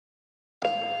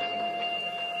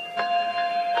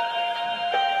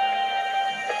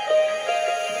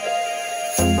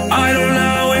I don't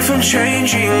know if I'm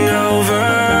changing over.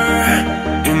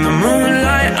 In the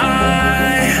moonlight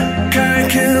I can't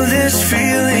kill this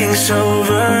feeling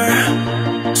sober,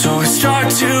 so I start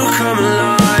to come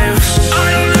alive. I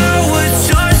don't know what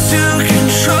starts to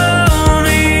control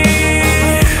me.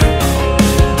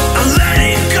 I let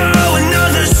it go,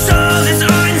 another soul that's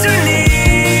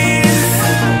underneath.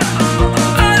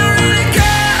 I don't really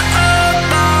care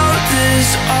about this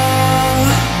all,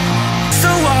 so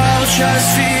I'll just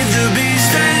feed the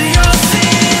beast and you'll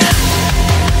see.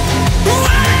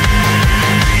 Wait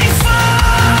for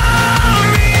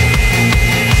me.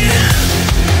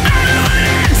 I don't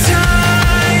wanna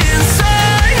die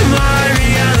inside my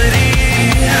reality.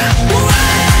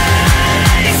 Wait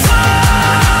for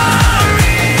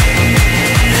me.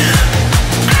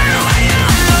 I don't want your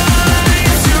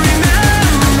mind to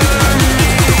remember me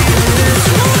this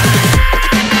way.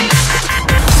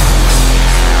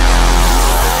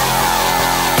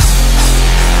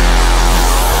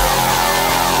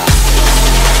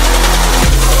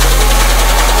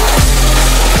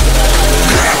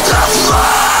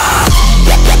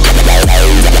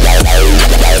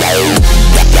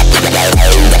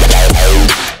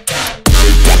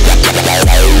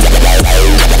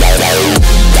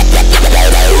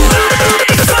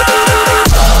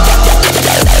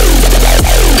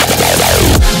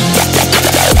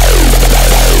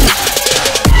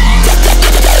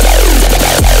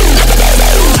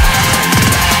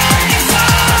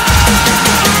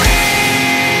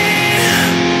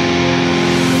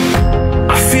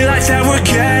 That we're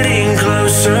getting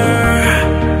closer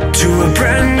to a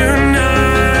brand new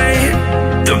night.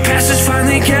 The past is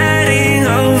finally getting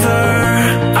over.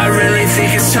 I really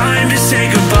think it's time to say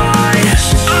goodbye.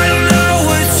 I don't know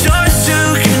what starts to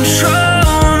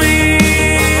control me.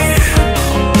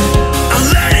 I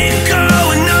let it go,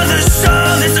 another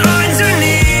soul that's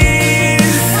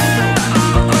underneath.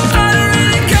 I don't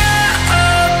really care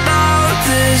about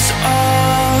this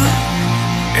all.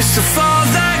 It's the fall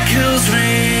that kills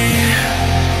me.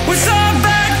 With our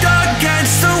back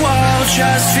against the wall,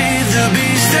 just feed the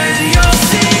beast and you'll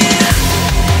see.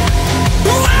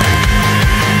 Wait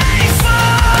for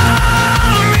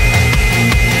me.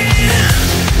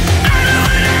 I don't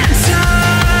wanna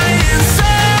die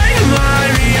inside my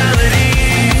reality.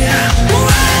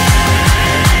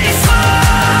 Wait for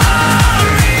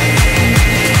me.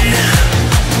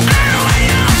 I don't want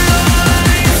your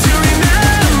mind to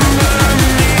remember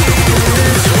me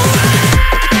this way.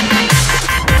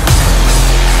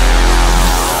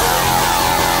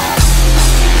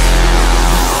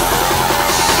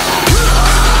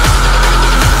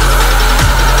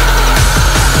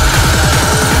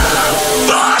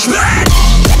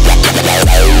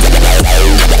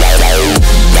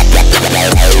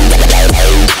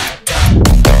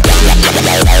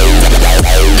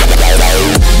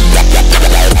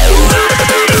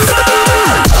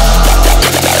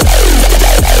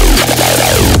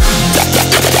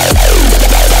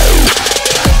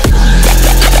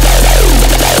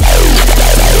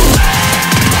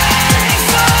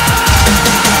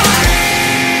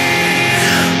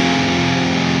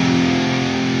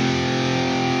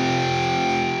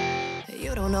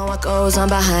 Goes on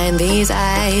behind these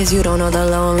eyes. You don't know the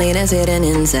loneliness hidden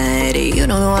inside. You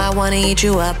don't know I wanna eat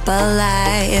you up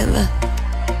alive.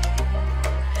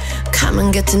 Come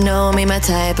and get to know me, my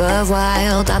type of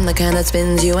wild. I'm the kind that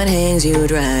spins you and hangs you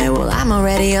dry. Well, I'm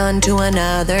already on to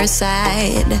another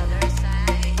side.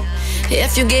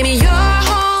 If you gave me your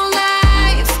whole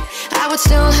life, I would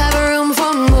still have room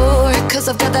for more, 'cause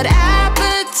I've got that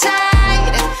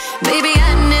appetite. Baby,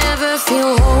 I never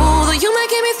feel whole, though you might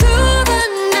get me through the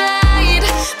night,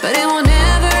 but it will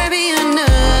never be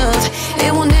enough.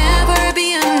 It will never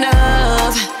be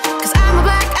enough. 'Cause I'm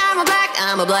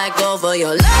a black gold for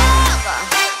your love.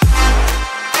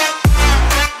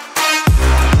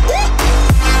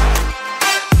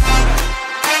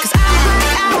 'Cause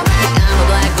I'm a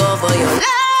black gold for your love.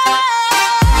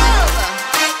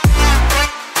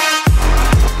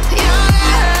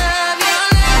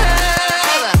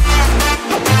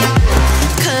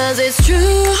 It's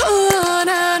true,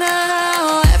 no, no,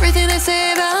 no. Everything they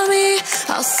say about me,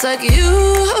 I'll suck you,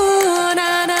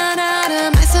 no, no, no,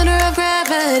 to my center of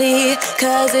gravity.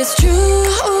 'Cause it's true,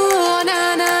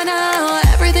 no, no, no.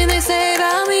 Everything they say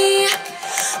about me,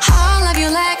 I'll love you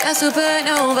like a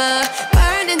supernova,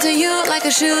 burned into you like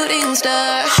a shooting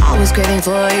star. Always craving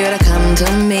for you to come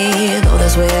to me, though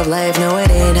this way of life, no,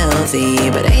 it ain't healthy.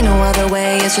 But ain't no other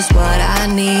way, it's just what I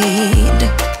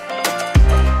need.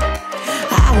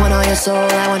 I want all your soul,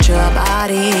 I want your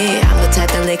body. I'm the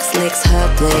type that licks her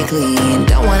play clean.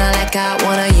 Don't wanna let go,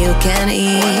 wanna you can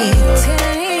eat.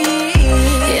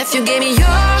 If you gave me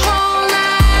your whole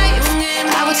life,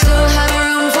 I would still have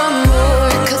room for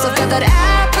more. Cause I've got that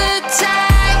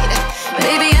appetite.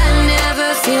 Baby, I never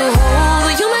feel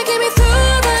whole. You might get me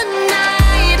through the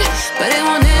night, but it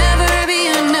will never be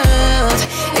enough.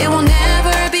 It will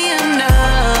never be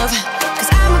enough. Cause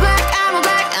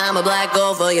I'm a black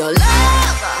girl for your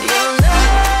love. Your love.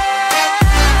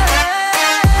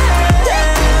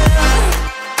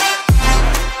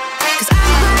 Cause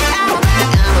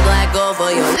I'm a black girl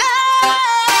for your love.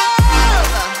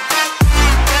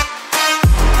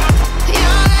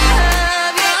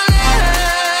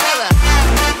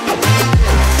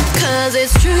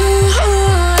 It's true,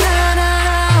 na, na,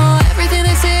 na. Everything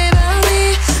they say about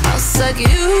me, I'll suck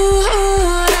you,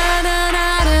 na, na, na,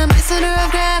 to my center of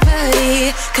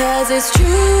gravity. Cause it's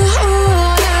true,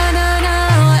 na, na, na.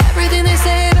 Everything they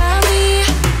say about me,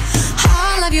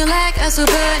 I'll love you like a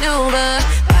supernova,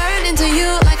 burn into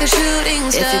you like a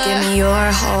shooting star. If you give me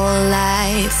your whole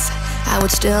life, I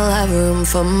would still have room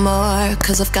for more.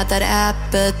 Cause I've got that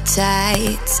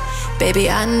appetite.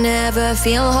 Baby, I never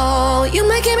feel whole. You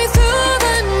might get me through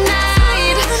the night.